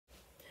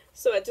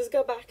So I just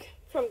got back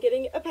from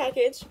getting a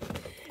package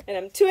and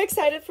I'm too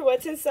excited for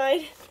what's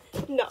inside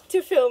not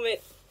to film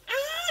it.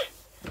 Ah!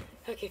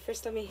 Okay,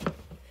 first let me...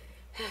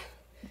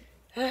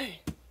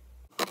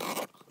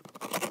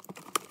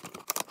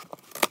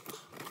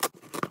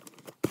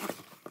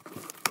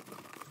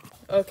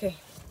 Okay,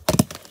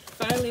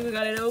 finally we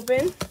got it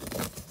open.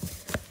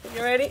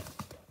 You ready?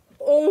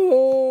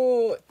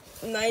 Oh,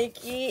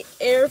 Nike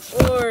Air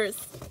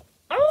Force.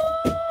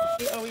 Oh,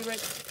 are we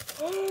ready?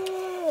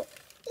 Oh,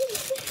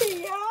 yes.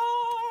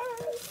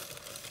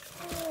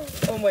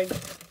 Oh my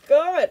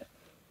God,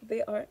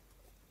 they are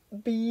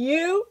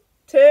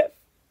beautiful.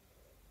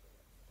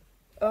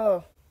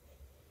 Oh,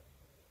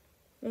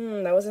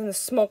 that was in the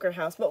smoker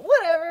house, but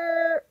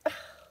whatever.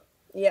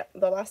 Yeah,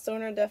 the last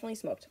owner definitely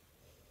smoked,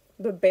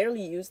 but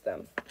barely used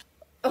them.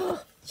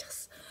 Oh,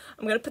 yes.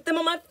 I'm gonna put them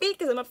on my feet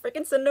because I'm a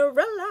freaking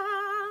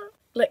Cinderella.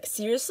 Like,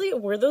 seriously,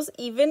 were those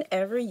even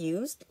ever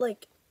used?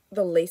 Like,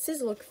 the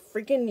laces look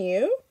freaking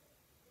new.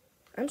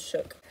 I'm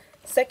shook.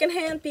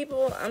 Secondhand,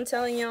 people, I'm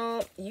telling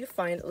y'all, you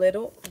find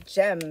little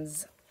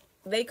gems.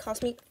 They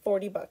cost me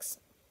 40 bucks.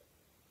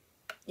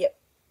 Yep.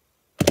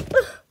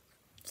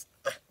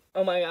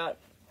 Oh my God.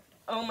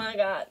 Oh my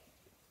God.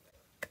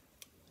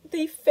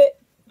 They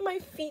fit my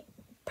feet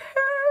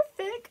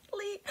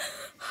perfectly.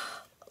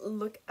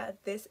 Look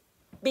at this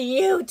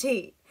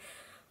beauty.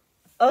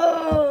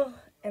 Oh,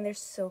 and they're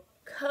so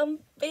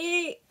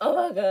comfy.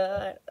 Oh my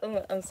God.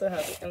 Oh, I'm so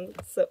happy. I'm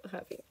so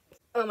happy.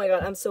 Oh my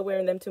God, I'm still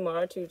wearing them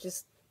tomorrow to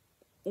just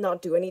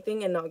not do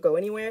anything and not go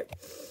anywhere.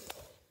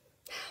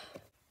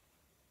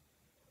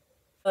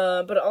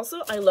 But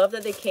also, I love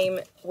that they came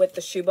with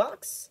the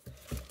shoebox,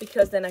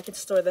 because then I could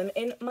store them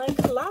in my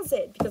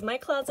closet, because my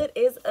closet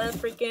is a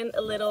freaking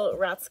little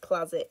rat's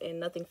closet and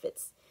nothing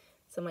fits.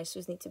 So my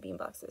shoes need to be in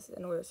boxes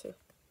in order to,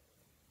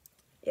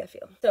 yeah,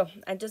 feel. So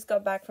I just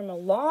got back from a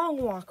long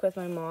walk with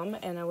my mom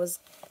and I was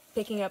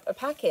picking up a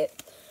packet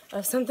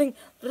of something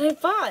that I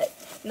bought.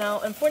 Now,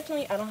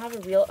 unfortunately, I don't have a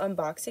real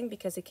unboxing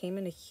because it came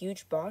in a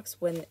huge box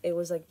when it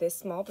was like this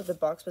small, but the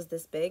box was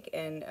this big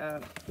and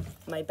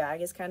my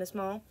bag is kind of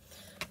small.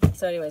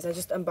 So anyways, I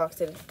just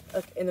unboxed it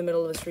in the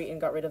middle of the street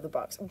and got rid of the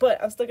box.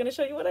 But I'm still going to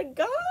show you what I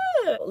got.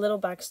 A little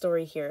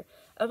backstory here.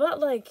 About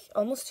like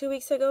almost 2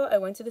 weeks ago, I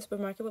went to the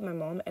supermarket with my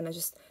mom and I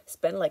just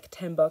spent like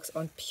 10 bucks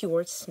on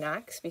pure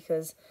snacks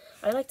because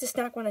I like to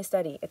snack when I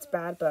study. It's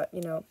bad, but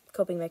you know,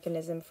 coping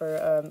mechanism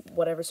for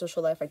whatever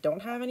social life I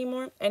don't have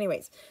anymore.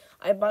 Anyways,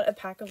 I bought a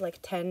pack of like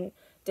 10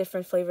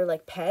 different flavor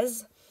like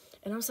Pez.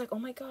 And I was like, oh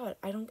my God,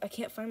 I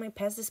can't find my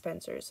Pez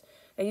dispensers.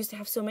 I used to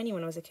have so many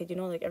when I was a kid, you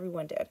know, like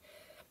everyone did.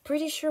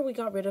 Pretty sure we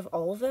got rid of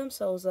all of them,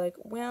 so I was like,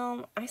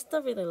 well, I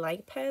still really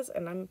like Pez,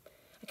 and I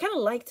kind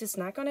of like to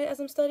snack on it as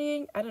I'm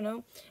studying. I don't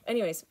know.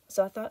 Anyways,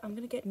 so I thought I'm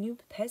going to get new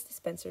Pez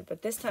dispenser,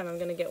 but this time I'm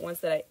going to get ones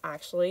that I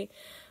actually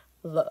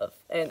love,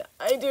 and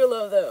I do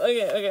love them.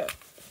 Okay.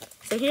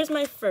 So here's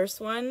my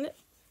first one.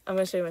 I'm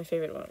going to show you my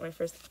favorite one. My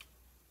first.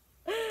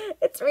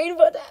 It's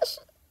Rainbow Dash.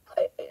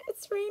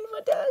 It's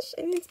Rainbow Dash,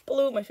 and it's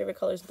blue. My favorite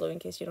color is blue, in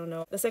case you don't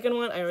know. The second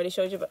one, I already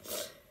showed you,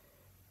 but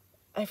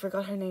I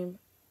forgot her name.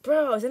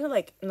 Bro, isn't it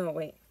like, no,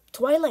 wait,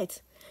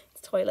 Twilight.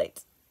 It's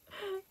Twilight.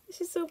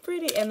 She's so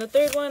pretty. And the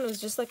third one was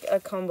just like a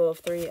combo of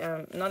 3.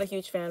 Not a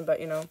huge fan, but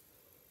you know,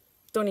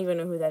 don't even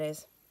know who that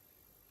is.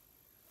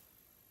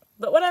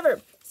 But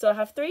whatever. So I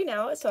have 3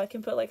 now, so I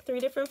can put like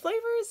 3 different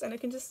flavors, and I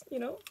can just, you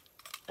know,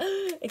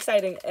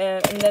 exciting.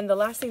 And then the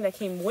last thing that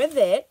came with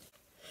it,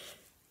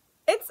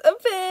 it's a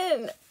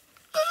pin.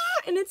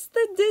 And it's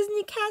the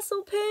Disney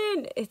Castle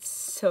pin. It's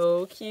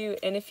so cute.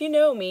 And if you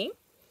know me,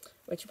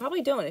 which you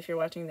probably don't if you're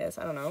watching this,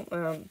 I don't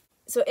know.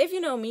 So if you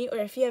know me, or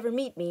if you ever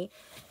meet me,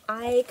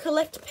 I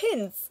collect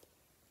pins.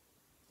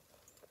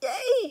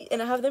 Yay!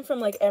 And I have them from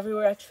like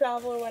everywhere I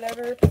travel or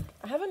whatever.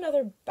 I have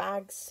another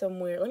bag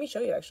somewhere. Let me show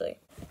you actually.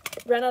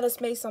 Ran out of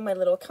space on my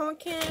little con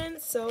can,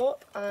 so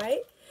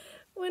I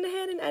went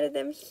ahead and added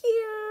them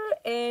here.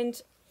 And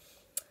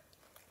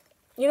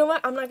you know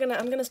what? I'm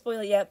gonna spoil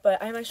it yet, but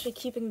I'm actually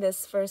keeping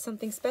this for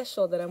something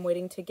special that I'm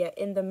waiting to get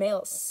in the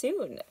mail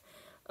soon.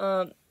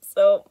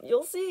 So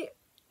you'll see.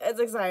 It's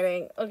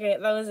exciting. Okay,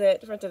 that was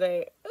it for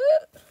today.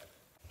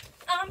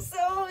 I'm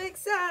so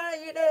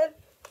excited,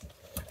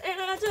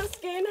 and I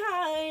just can't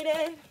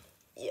hide it.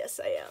 Yes,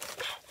 I am.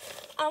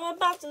 I'm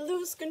about to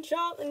lose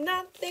control, and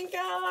I think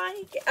I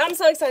like it. I'm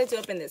so excited to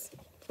open this.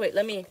 Wait,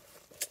 let me.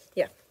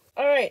 Yeah.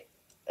 All right.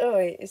 Oh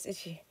wait, it's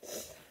itchy.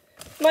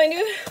 My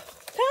new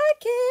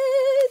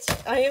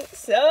package. I am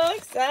so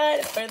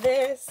excited for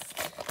this.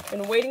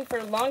 Been waiting for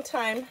a long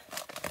time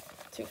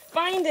to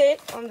find it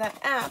on the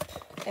app,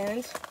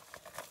 and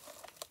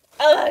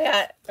oh my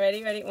God.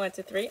 Ready? 1,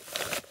 2, 3.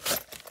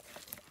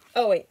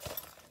 Oh, wait.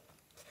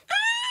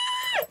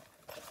 Ah!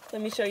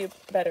 Let me show you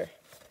better.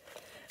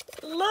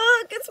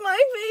 Look, it's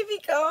my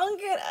baby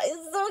Conkin.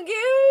 It's so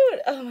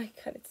cute. Oh my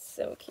God, it's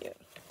so cute.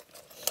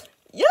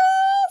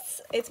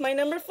 Yes! It's my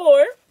number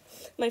 4.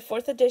 My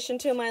 4th addition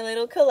to my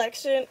little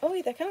collection. Oh,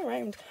 wait, that kind of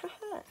rhymed.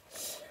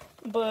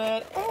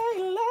 But I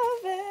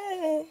love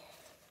it.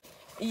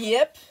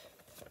 Yep.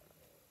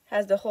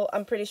 Has the whole,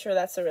 I'm pretty sure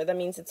that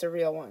means it's a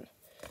real one.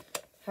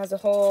 Has the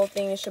whole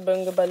thing,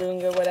 shabunga,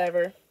 balunga,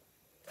 whatever.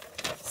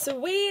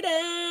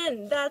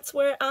 Sweden! That's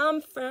where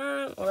I'm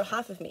from. Or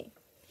half of me.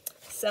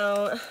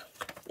 So,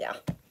 yeah.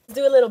 Let's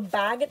do a little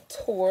bag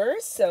tour.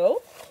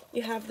 So,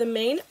 you have the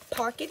main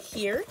pocket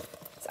here.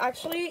 It's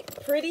actually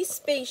pretty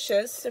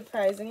spacious,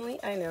 surprisingly,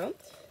 I know.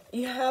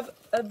 You have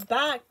a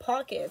back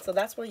pocket, so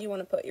that's where you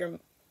want to put your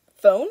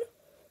phone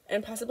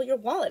and possibly your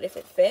wallet if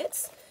it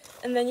fits.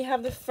 And then you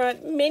have the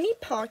front mini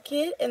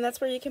pocket, and that's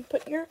where you can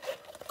put your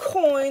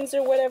coins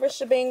or whatever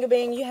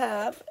shebang-a-bang you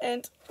have.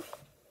 And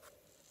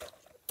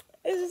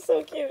this is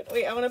so cute.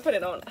 Wait, I want to put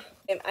it on.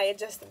 And I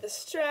adjusted the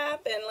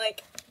strap, and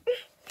like,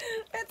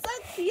 it's so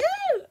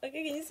cute.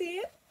 Okay, can you see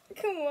it?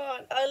 Come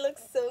on. I look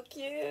so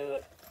cute.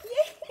 Yay.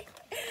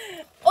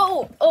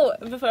 Oh,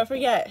 before I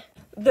forget,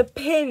 the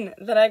pin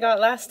that I got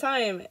last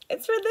time,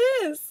 it's for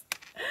this.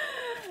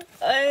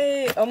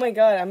 Oh my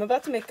god, I'm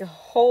about to make a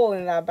hole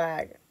in that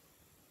bag.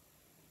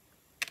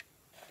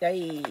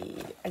 Yay,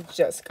 I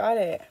just got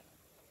it.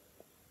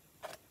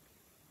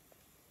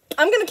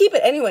 I'm gonna keep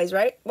it anyways,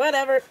 right?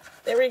 Whatever.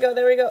 There we go,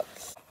 there we go.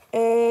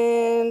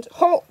 And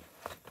hole.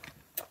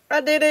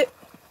 I did it.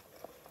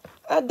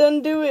 I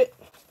done do it.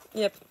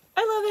 Yep,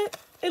 I love it.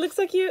 It looks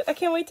so cute. I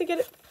can't wait to get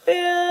it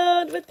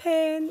filled with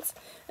pins.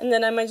 And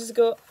then I might just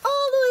go all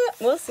the way up.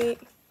 We'll see.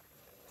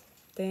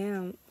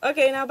 Damn.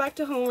 Okay, now back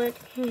to homework.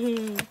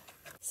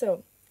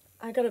 So,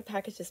 I got a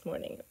package this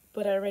morning,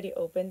 but I already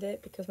opened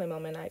it because my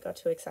mom and I got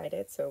too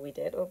excited, so we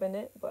did open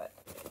it, but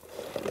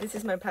this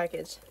is my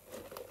package.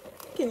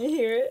 Can you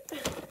hear it?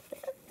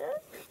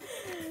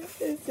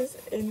 This is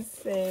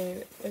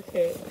insane.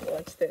 Okay,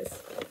 watch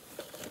this.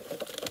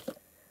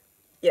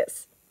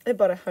 Yes, I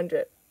bought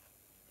 100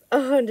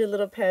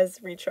 little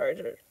Pez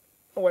recharger,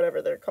 or whatever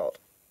they're called.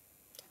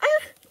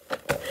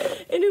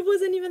 And it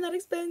wasn't even that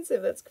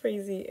expensive. That's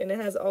crazy. And it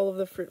has all of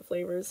the fruit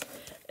flavors.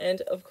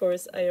 And of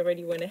course, I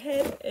already went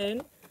ahead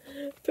and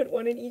put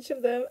one in each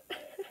of them.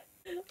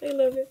 I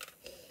love it.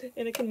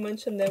 And I can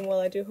munch on them while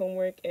I do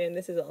homework. And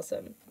this is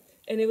awesome.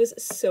 And it was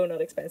so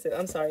not expensive.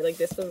 I'm sorry. Like,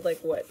 this was like,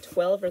 what,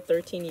 12 or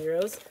 13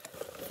 euros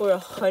for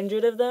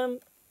 100 of them?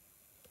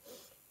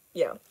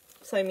 Yeah.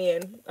 Sign me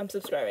in. I'm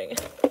subscribing.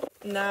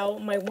 Now,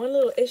 my one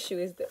little issue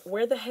is that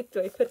where the heck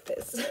do I put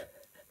this?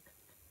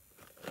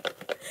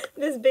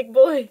 This big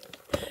boy.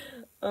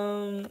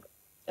 I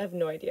have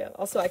no idea.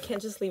 Also, I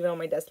can't just leave it on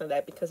my desk like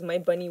that because my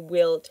bunny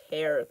will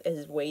tear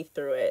his way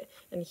through it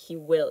and he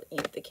will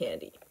eat the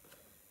candy.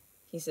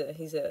 He's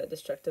a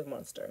destructive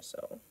monster,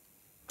 so.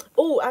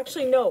 Oh,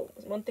 actually, no.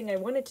 One thing I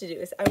wanted to do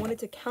is I wanted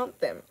to count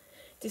them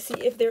to see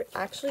if there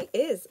actually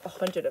is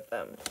 100 of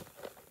them.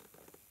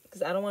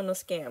 Because I don't want no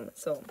scam,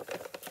 so.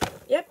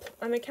 Yep,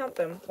 I'm gonna count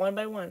them one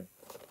by one.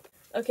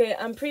 Okay,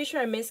 I'm pretty sure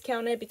I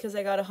miscounted because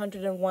I got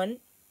 101.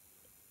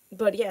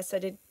 But yes, I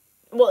did.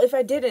 Well, if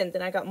I didn't,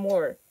 then I got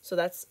more. So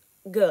that's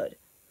good.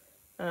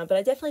 But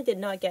I definitely did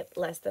not get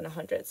less than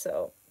 100.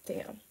 So,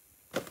 damn.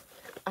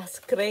 That's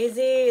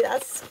crazy.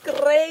 That's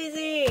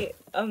crazy.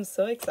 I'm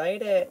so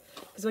excited.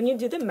 Because when you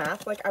do the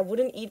math, like, I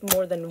wouldn't eat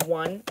more than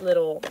one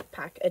little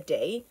pack a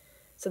day.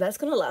 So that's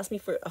going to last me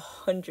for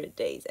 100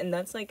 days. And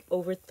that's like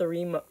over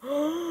 3 months.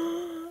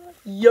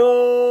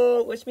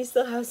 Yo! Wish me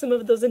still have some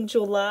of those in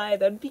July.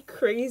 That'd be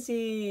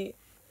crazy.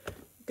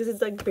 Because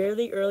it's like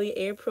barely early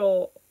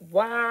April.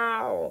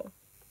 Wow.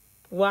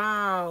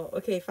 Wow.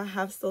 Okay, if I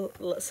have still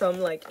some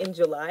like in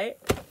July,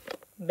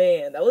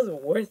 man, that was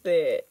worth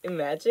it.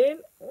 Imagine.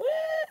 What?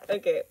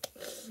 Okay.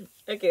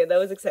 Okay, that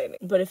was exciting.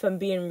 But if I'm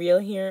being real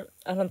here,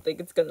 I don't think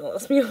it's gonna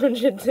last me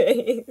 100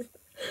 days.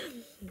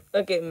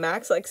 Okay,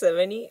 max like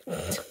 70.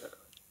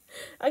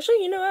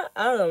 Actually, you know what?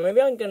 I don't know.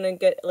 Maybe I'm gonna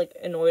get like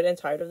annoyed and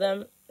tired of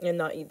them and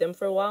not eat them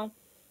for a while.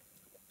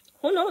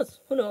 Who knows?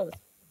 Who knows?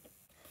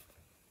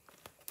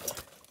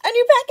 A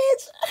new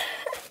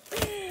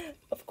package!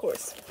 Of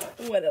course.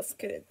 What else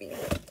could it be?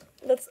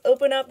 Let's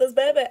open up this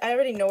baby. I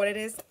already know what it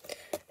is.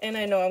 And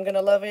I know I'm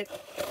gonna love it.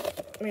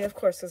 I mean, of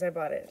course, because I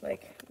bought it.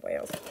 Like, why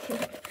else?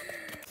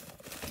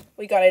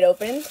 We got it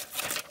opened.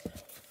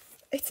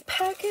 It's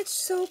packaged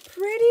so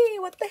pretty.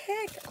 What the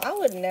heck? I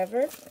would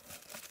never.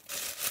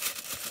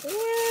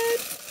 What?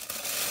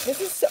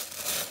 This is so...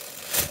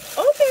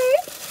 Okay.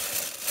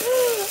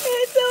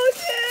 It's so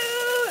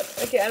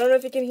cute. Okay, I don't know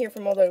if you can hear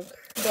from all the...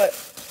 But...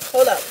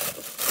 Hold up.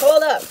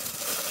 Hold up.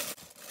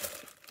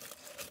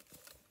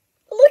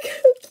 Look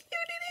how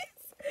cute it is.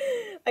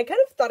 I kind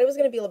of thought it was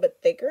going to be a little bit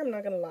thicker, I'm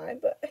not going to lie,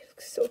 but it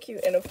looks so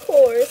cute. And of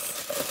course,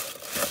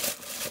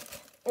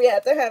 we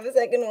have to have a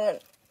second one.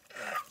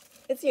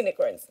 It's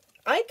unicorns.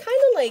 I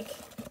kind of like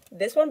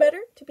this one better,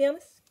 to be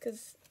honest,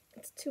 because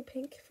it's too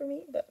pink for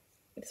me, but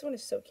this one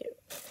is so cute.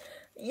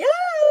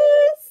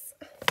 Yes!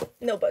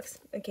 No books,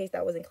 in case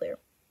that wasn't clear.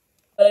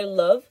 But I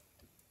love,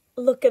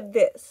 look at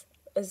this.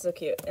 It's so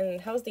cute. And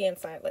how's the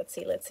inside? Let's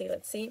see, let's see,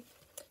 let's see.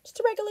 Just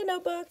a regular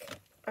notebook.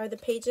 Are the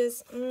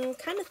pages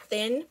kind of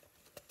thin?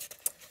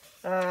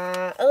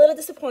 A little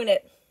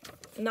disappointed.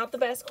 Not the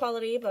best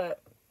quality,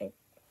 but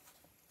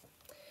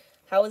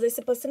how was I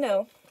supposed to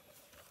know?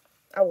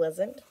 I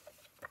wasn't.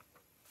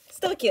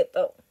 Still cute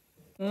though.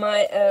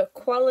 My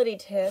quality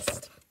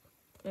test,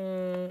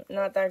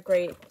 not that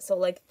great. So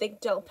like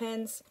thick gel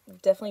pens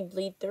definitely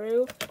bleed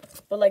through,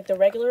 but like the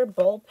regular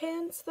ball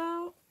pens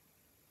though,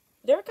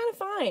 they're kind of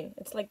fine.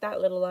 It's like that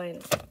little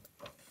line.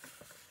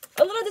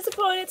 A little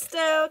disappointed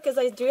still because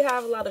I do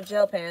have a lot of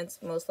gel pens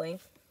mostly.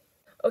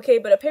 Okay,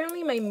 but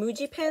apparently my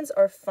Muji pens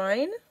are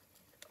fine.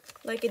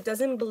 Like it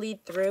doesn't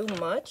bleed through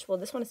much. Well,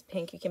 this one is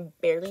pink. You can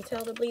barely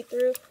tell the bleed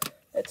through.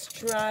 Let's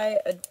try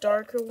a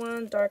darker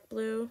one, dark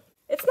blue.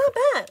 It's not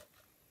bad.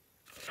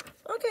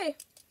 Okay.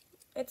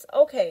 It's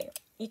okay.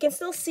 You can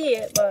still see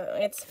it, but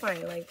it's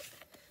fine. Like,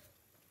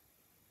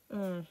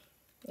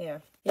 yeah.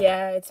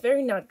 Yeah, it's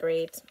very not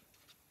great.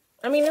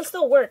 I mean, it'll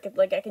still work.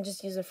 Like, I can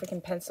just use a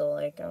freaking pencil.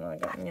 Like, oh my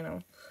god, you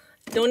know.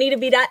 Don't need to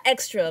be that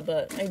extra,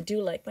 but I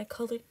do like my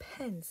colored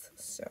pens.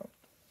 So,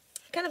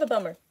 kind of a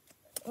bummer.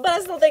 But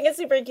I still think it's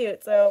super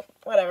cute, so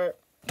whatever.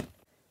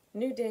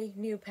 New day,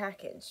 new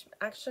package.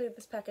 Actually,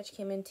 this package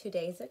came in 2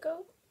 days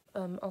ago.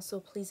 Also,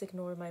 please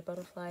ignore my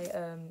butterfly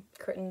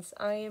curtains.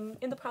 I am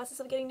in the process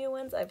of getting new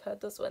ones. I've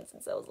had those ones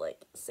since I was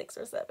like 6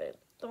 or 7.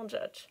 Don't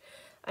judge.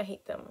 I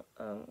hate them.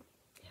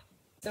 Yeah.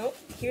 So,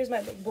 here's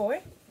my big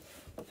boy.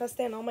 If I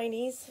stand on my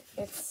knees,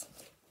 it's,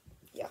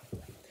 yeah.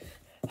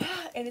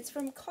 And it's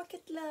from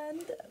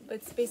Coquetland.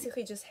 It's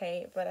basically just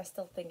hay, but I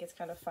still think it's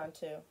kind of fun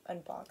to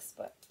unbox.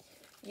 But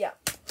yeah,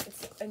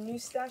 it's a new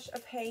stash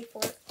of hay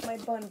for my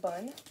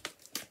bun,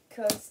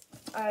 because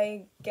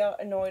I get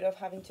annoyed of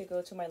having to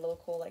go to my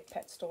local like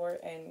pet store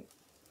and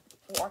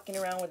walking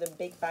around with a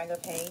big bag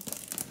of hay.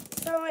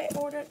 So I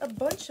ordered a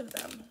bunch of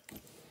them.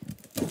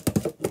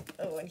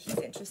 Oh, and he's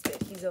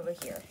interested. He's over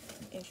here.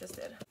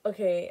 Interested.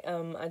 Okay,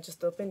 I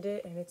just opened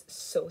it and it's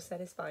so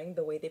satisfying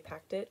the way they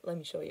packed it. Let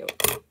me show you.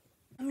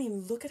 I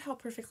mean, look at how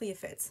perfectly it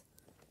fits.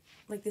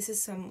 Like, this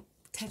is some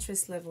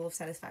Tetris level of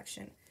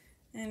satisfaction.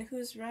 And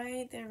who's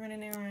right there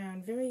running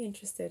around? Very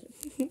interested.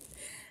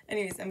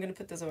 Anyways, I'm gonna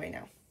put those away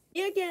now.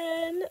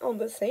 Again, on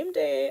the same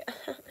day,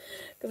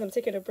 because I'm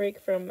taking a break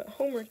from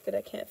homework that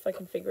I can't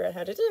fucking figure out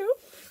how to do.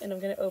 And I'm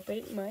gonna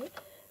open my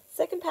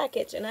second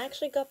package. And I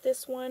actually got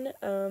this one,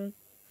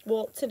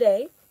 well,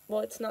 today. Well,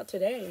 it's not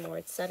today anymore.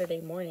 It's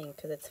Saturday morning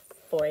because it's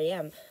 4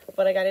 a.m.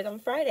 But I got it on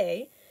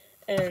Friday.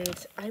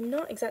 And I'm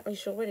not exactly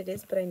sure what it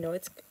is, but I know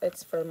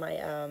it's for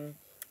my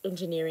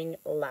engineering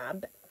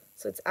lab.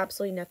 So it's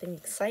absolutely nothing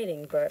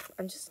exciting, but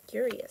I'm just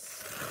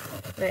curious.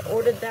 And I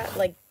ordered that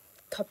like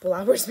a couple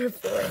hours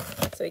before,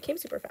 so it came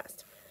super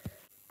fast.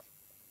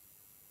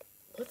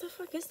 What the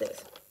fuck is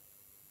this?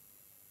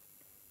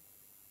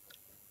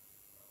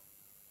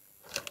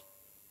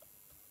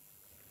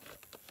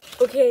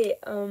 Okay,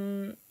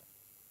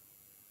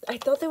 I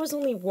thought there was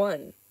only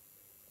one,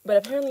 but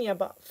apparently I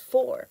bought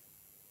 4.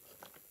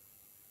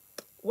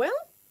 Well,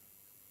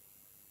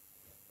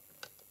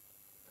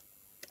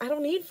 I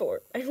don't need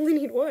 4. I only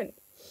need 1.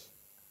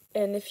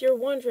 And if you're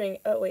wondering,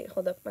 oh wait,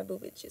 hold up, my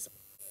boob itches.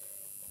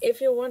 If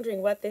you're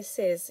wondering what this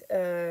is,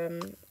 I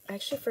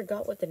actually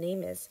forgot what the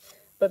name is.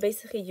 But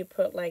basically you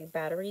put like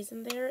batteries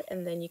in there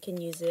and then you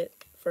can use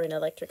it for an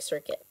electric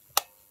circuit.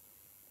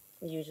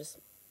 You just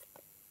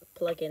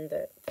plug in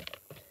the,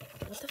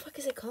 what the fuck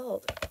is it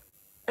called?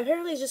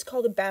 Apparently it's just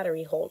called a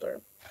battery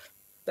holder.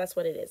 That's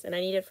what it is. And I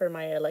need it for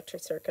my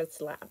electric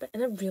circuits lab.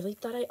 And I really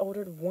thought I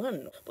ordered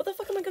 1. What the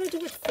fuck am I going to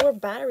do with 4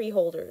 battery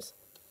holders?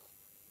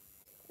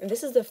 And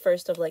this is the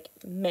first of like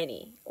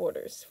many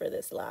orders for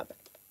this lab.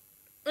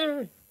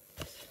 Well,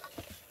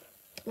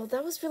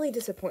 that was really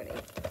disappointing.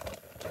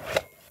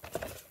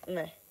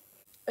 Meh.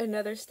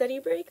 Another study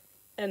break,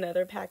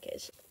 another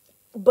package.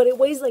 But it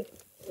weighs like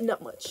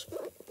not much.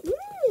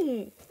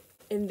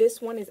 And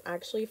this one is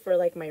actually for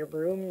like my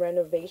room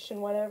renovation,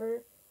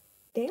 whatever.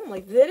 Damn,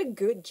 like, they did a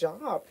good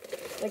job.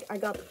 Like, I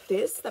got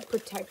this that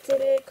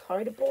protected it,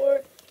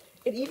 cardboard.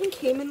 It even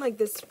came in, like,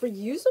 this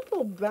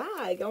reusable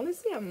bag.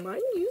 Honestly, I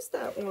might use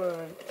that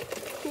one.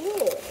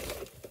 Cool.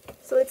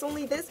 So it's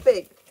only this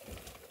big.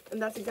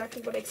 And that's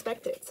exactly what I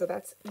expected. So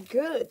that's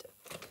good.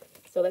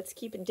 So let's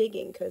keep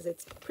digging, because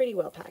it's pretty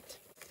well packed.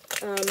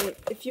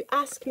 If you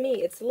ask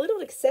me, it's a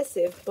little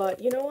excessive,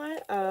 but you know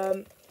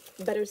what?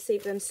 Better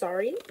safe than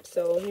sorry.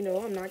 So, you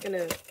know, I'm not going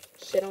to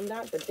shit on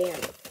that, but damn.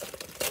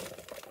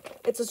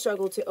 It's a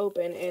struggle to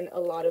open and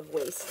a lot of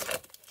waste.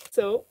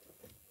 So,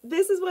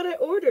 this is what I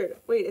ordered.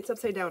 Wait, it's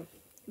upside down.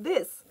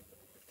 This.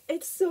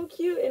 It's so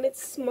cute and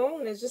it's small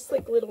and it's just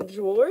like little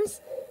drawers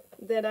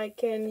that I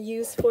can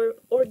use for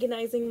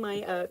organizing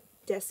my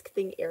desk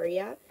thing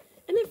area.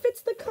 And it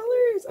fits the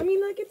colors. I mean,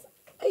 like, it's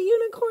a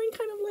unicorn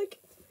kind of like...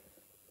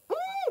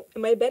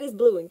 And my bed is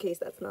blue in case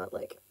that's not,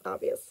 like,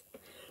 obvious.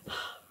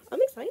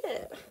 I'm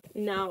excited.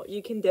 Now,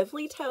 you can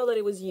definitely tell that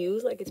it was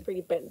used. Like, it's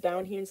pretty bent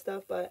down here and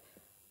stuff, but...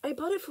 I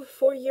bought it for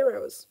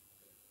 €4.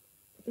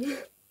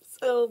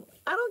 So,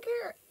 I don't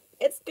care.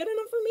 It's good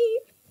enough for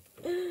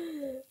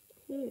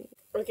me.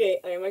 Okay,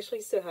 I am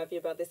actually so happy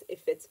about this. It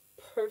fits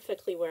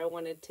perfectly where I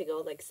wanted to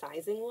go, like,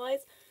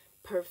 sizing-wise.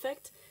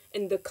 Perfect.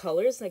 And the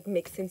colors, like,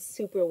 mix in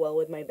super well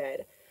with my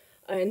bed.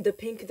 And the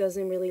pink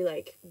doesn't really,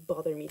 like,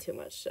 bother me too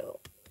much, so...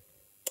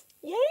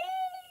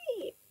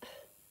 Yay!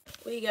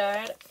 we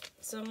got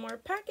some more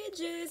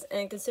packages,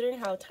 and considering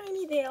how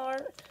tiny they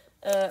are,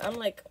 I'm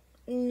like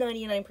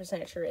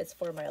 99% sure it's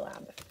for my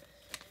lab,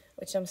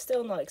 which I'm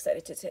still not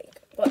excited to take,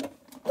 but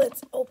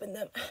let's open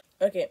them.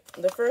 Okay,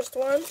 the first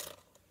one,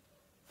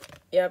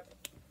 yep,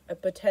 a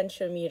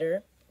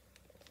potentiometer.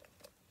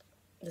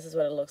 This is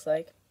what it looks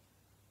like.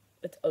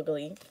 It's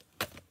ugly.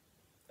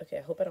 Okay,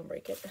 I hope I don't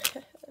break it.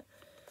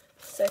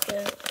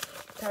 Second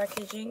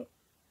packaging.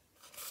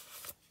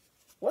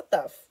 What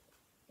the f?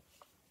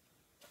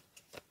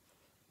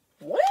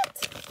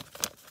 What?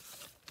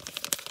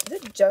 Is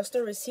it just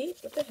a receipt?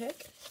 What the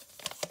heck?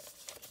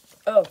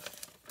 Oh.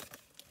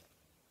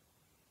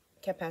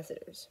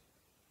 Capacitors.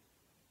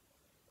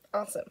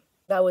 Awesome.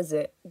 That was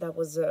it. That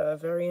was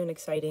very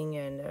unexciting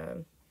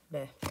and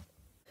meh.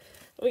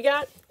 We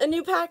got a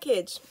new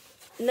package.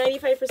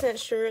 95%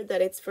 sure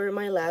that it's for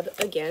my lab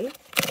again.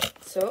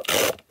 So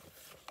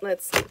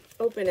let's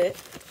open it.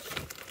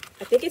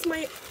 I think it's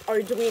my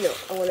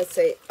Arduino, I want to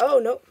say. Oh,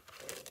 no.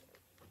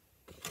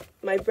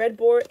 My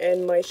breadboard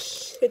and my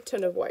shit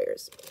ton of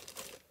wires.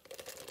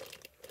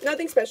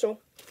 Nothing special.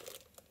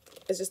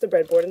 It's just a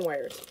breadboard and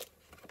wires.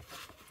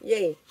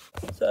 Yay.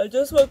 So I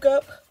just woke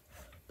up,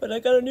 but I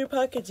got a new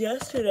package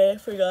yesterday I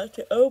forgot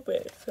to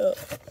open. So,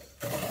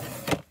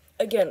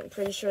 again, I'm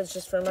pretty sure it's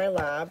just for my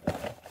lab.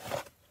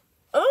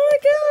 Oh my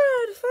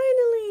god,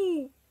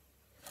 finally!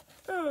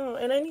 Oh,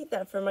 and I need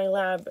that for my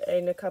lab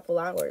in a couple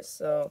hours,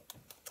 so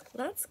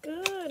that's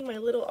good. My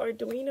little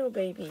Arduino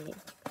baby.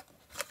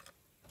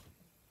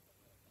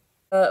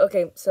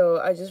 Okay, so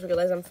I just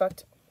realized I'm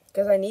fucked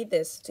because I need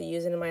this to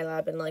use it in my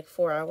lab in like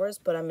 4 hours,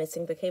 but I'm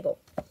missing the cable.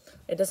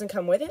 It doesn't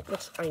come with it,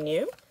 which I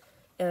knew,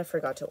 and I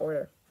forgot to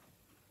order.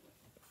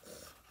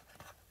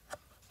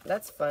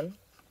 That's fun.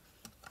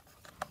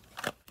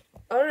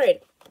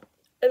 Alright,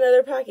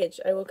 another package.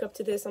 I woke up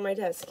to this on my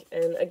desk,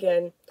 and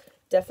again,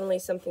 definitely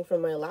something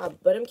from my lab,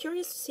 but I'm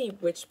curious to see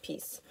which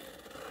piece.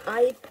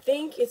 I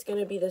think it's going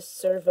to be the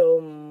servo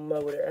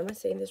motor. Am I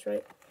saying this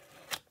right?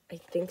 I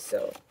think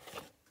so.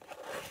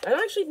 I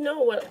don't actually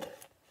know what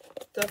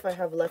stuff I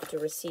have left to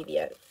receive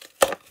yet.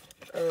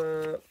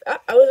 I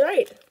was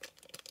right.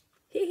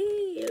 Hee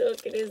hee,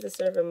 look, it is the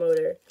servo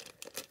motor.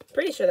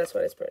 Pretty sure that's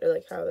what it's,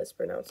 like, how it's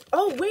pronounced.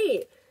 Oh,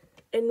 wait!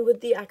 And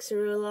with the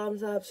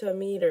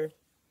accelerometer.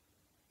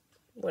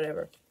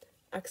 Whatever.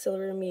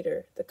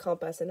 Accelerometer, the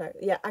compass, and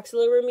yeah,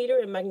 accelerometer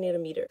and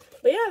magnetometer.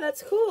 But yeah,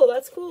 that's cool,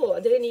 that's cool.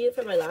 I didn't need it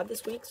for my lab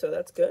this week, so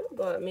that's good.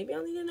 But maybe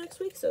I'll need it next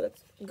week, so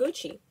that's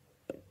Gucci.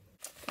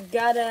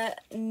 Got a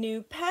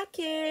new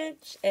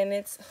package, and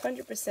it's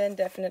 100%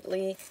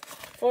 definitely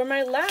for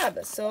my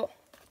lab, so...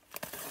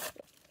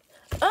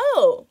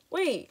 Oh,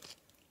 wait.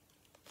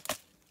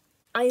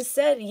 I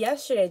said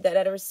yesterday that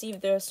I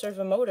received the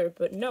servo motor,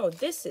 but no,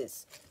 this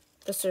is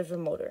the servo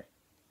motor.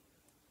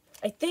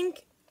 I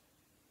think...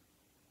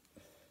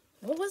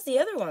 What was the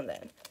other one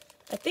then?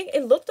 I think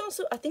it looked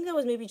also... I think that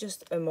was maybe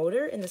just a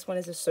motor, and this one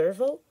is a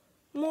servo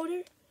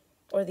motor,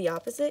 or the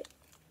opposite.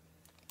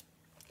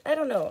 I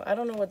don't know. I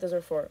don't know what those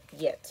are for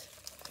yet.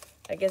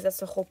 I guess that's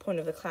the whole point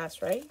of the class,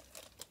 right?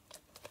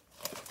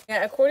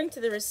 Yeah, according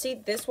to the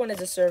receipt, this one is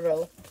a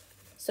servo.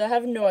 So I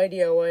have no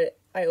idea what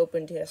I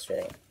opened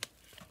yesterday.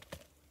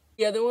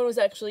 The other one was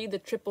actually the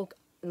triple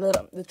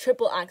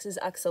axis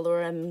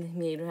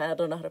accelerometer. I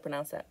don't know how to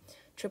pronounce that.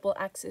 Triple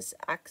axis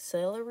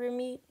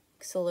accelerometer.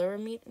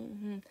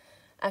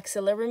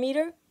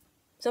 Accelerometer.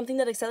 Something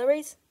that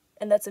accelerates,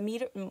 and that's a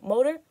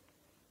motor.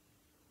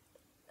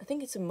 I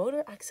think it's a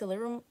motor,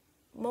 accelerometer.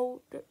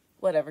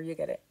 Whatever, you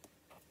get it.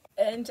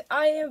 And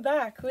I am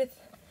back with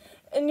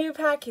a new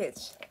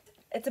package.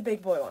 It's a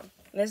big boy one.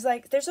 There's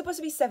supposed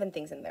to be 7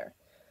 things in there.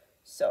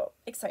 So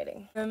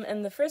exciting.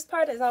 And the first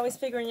part is always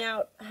figuring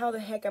out how the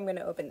heck I'm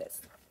gonna open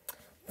this.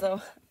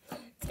 So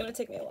it's gonna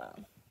take me a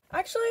while.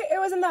 Actually, it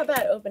wasn't that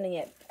bad opening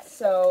it.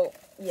 So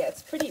yeah,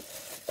 it's pretty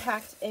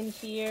packed in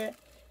here.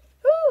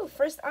 Woo!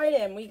 First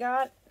item, we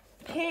got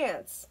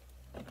pants.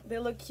 They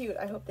look cute.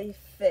 I hope they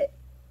fit.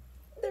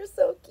 They're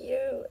so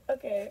cute.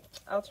 Okay,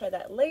 I'll try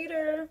that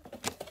later.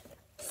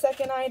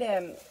 Second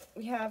item,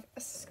 we have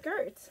a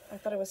skirt. I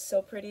thought it was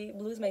so pretty.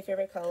 Blue is my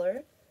favorite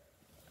color.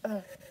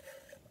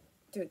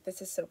 Dude,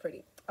 this is so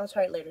pretty. I'll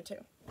try it later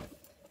too.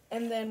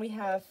 And then we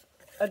have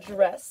a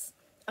dress.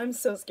 I'm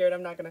so scared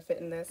I'm not gonna fit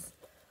in this.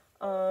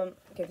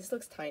 Okay, this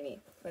looks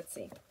tiny. Let's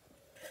see.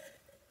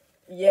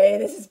 Yay,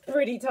 this is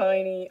pretty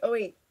tiny. Oh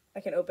wait,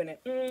 I can open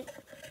it.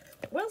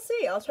 We'll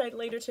see. I'll try it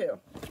later too.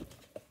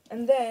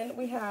 And then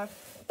we have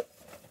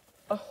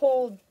a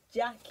whole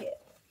jacket.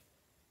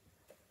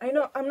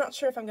 I'm not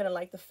sure if I'm gonna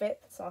like the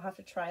fit, so I'll have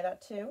to try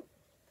that too.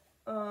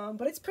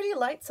 But it's pretty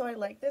light, so I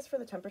like this for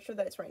the temperature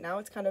that it's right now.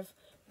 It's kind of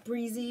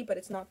breezy, but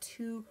it's not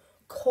too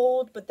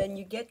cold, but then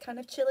you get kind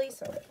of chilly.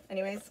 So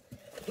anyways,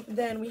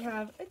 then we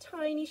have a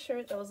tiny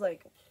shirt that was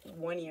like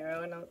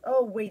 €1, and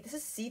oh wait, this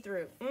is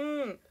see-through.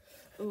 Ooh,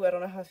 I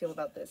don't know how I feel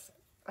about this.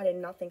 I did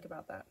not think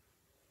about that.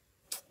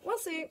 We'll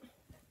see.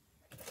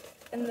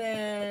 And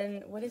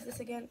then, what is this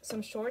again?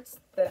 Some shorts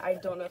that I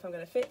don't know if I'm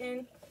going to fit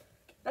in.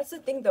 That's the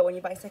thing, though, when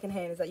you buy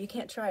secondhand, is that you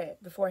can't try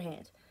it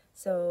beforehand.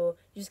 So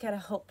you just gotta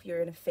hope you're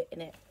gonna fit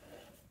in it.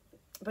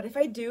 But if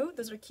I do,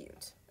 those are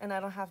cute. And I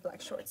don't have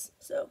black shorts.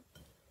 So,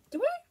 do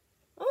I?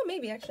 Oh,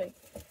 maybe actually.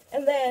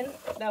 And then,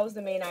 that was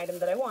the main item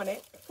that I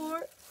wanted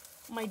for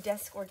my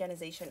desk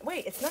organization.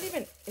 Wait, it's not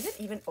even, is it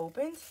even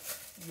opened?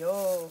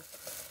 Yo.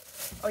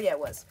 Oh yeah, it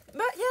was.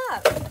 But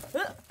yeah.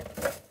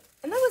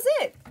 And that was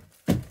it.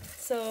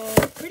 So,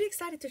 pretty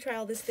excited to try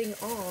all this thing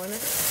on.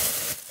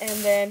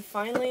 And then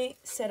finally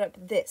set up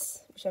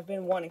this, which I've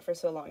been wanting for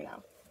so long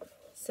now.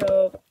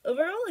 So,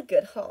 overall a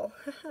good haul.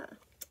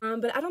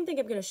 But I don't think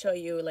I'm gonna show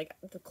you like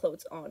the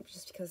clothes on,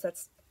 just because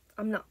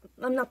I'm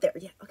not there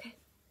yet, okay?